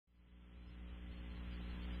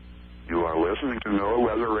are listening to NOAA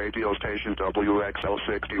weather radio station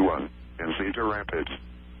WXL61 in Cedar Rapids.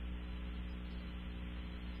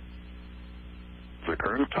 The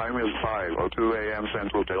current time is 5:02 a.m.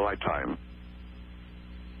 Central Daylight Time.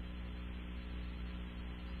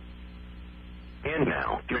 And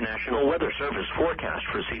now, your National Weather Service forecast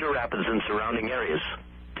for Cedar Rapids and surrounding areas.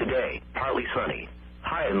 Today, partly sunny,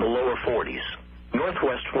 high in the lower 40s.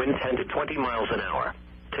 Northwest wind 10 to 20 miles an hour.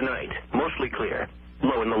 Tonight, mostly clear,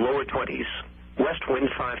 low in the lower 20s. West wind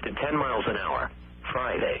 5 to 10 miles an hour.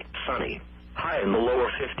 Friday, sunny, high in the lower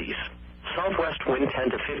 50s. Southwest wind 10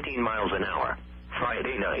 to 15 miles an hour.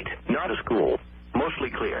 Friday night, not as cool, mostly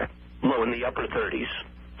clear, low in the upper 30s.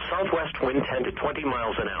 Southwest wind 10 to 20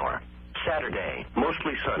 miles an hour. Saturday,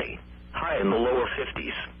 mostly sunny, high in the lower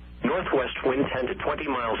 50s. Northwest wind 10 to 20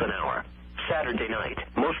 miles an hour. Saturday night,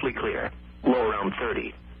 mostly clear, low around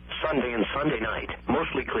 30. Sunday and Sunday night,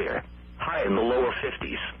 mostly clear, high in the lower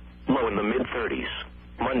 50s, low in the mid-30s.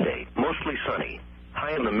 Monday, mostly sunny,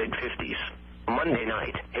 high in the mid-50s. Monday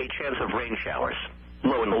night, a chance of rain showers,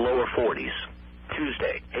 low in the lower 40s.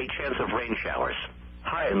 Tuesday, a chance of rain showers,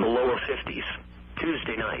 high in the lower 50s.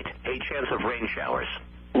 Tuesday night, a chance of rain showers,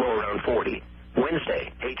 low around 40.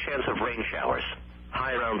 Wednesday, a chance of rain showers,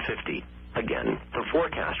 high around 50. Again, the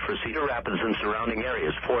forecast for Cedar Rapids and surrounding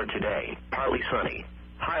areas for today, partly sunny,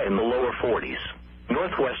 high in the lower 40s.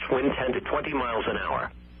 Northwest wind 10 to 20 miles an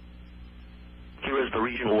hour. Here is the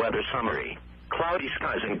regional weather summary. Cloudy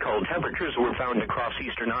skies and cold temperatures were found across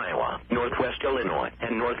eastern Iowa, northwest Illinois,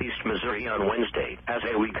 and northeast Missouri on Wednesday, as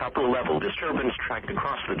a weak upper-level disturbance tracked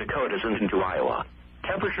across the Dakotas and into Iowa.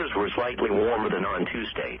 Temperatures were slightly warmer than on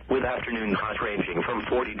Tuesday, with afternoon highs ranging from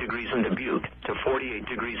 40 degrees in Dubuque to 48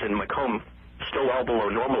 degrees in Macomb, still all below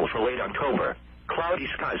normal for late October. Cloudy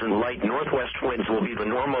skies and light northwest winds will be the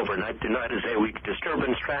norm overnight tonight as a weak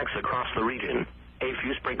disturbance tracks across the region. A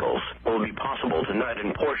few sprinkles will be possible tonight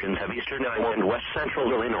in portions of eastern Iowa and west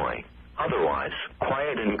central Illinois. Otherwise,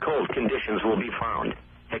 quiet and cold conditions will be found.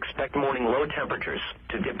 Expect morning low temperatures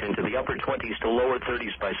to dip into the upper 20s to lower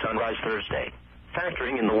 30s by sunrise Thursday.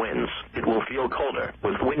 Factoring in the winds, it will feel colder,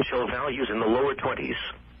 with wind chill values in the lower 20s.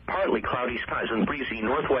 Partly cloudy skies and breezy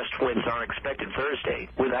northwest winds are expected Thursday,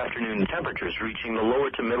 with afternoon temperatures reaching the lower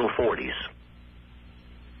to middle 40s.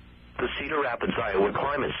 The Cedar Rapids, Iowa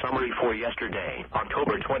climate summary for yesterday,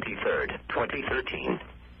 October 23, 2013.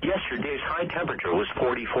 Yesterday's high temperature was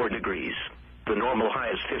 44 degrees. The normal high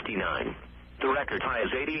is 59. The record high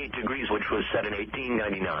is 88 degrees, which was set in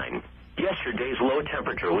 1899. Yesterday's low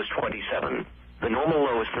temperature was 27. The normal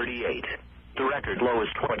low is 38. The record low is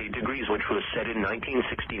 20 degrees, which was set in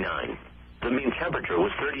 1969. The mean temperature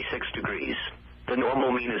was 36 degrees. The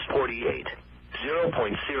normal mean is 48.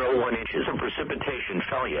 0.01 inches of precipitation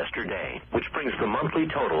fell yesterday, which brings the monthly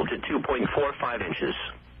total to 2.45 inches.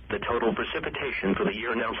 The total precipitation for the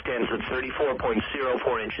year now stands at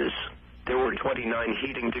 34.04 inches. There were 29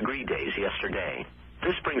 heating degree days yesterday.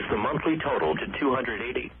 This brings the monthly total to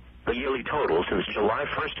 280. The yearly total since July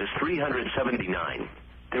 1st is 379.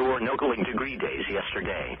 There were no cooling degree days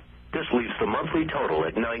yesterday. This leaves the monthly total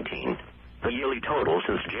at 19. The yearly total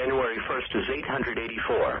since January 1st is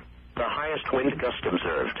 884. The highest wind gust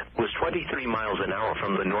observed was 23 miles an hour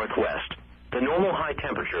from the northwest. The normal high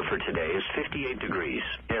temperature for today is 58 degrees,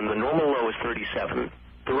 and the normal low is 37.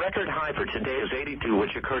 The record high for today is 82,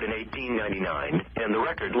 which occurred in 1899, and the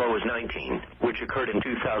record low is 19, which occurred in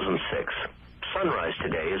 2006. Sunrise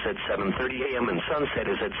today is at 7:30 a.m. and sunset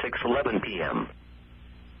is at 6:11 p.m.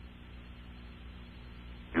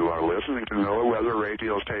 You are listening to NOAA weather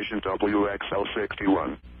radio station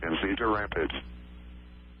WXL61 in Cedar Rapids.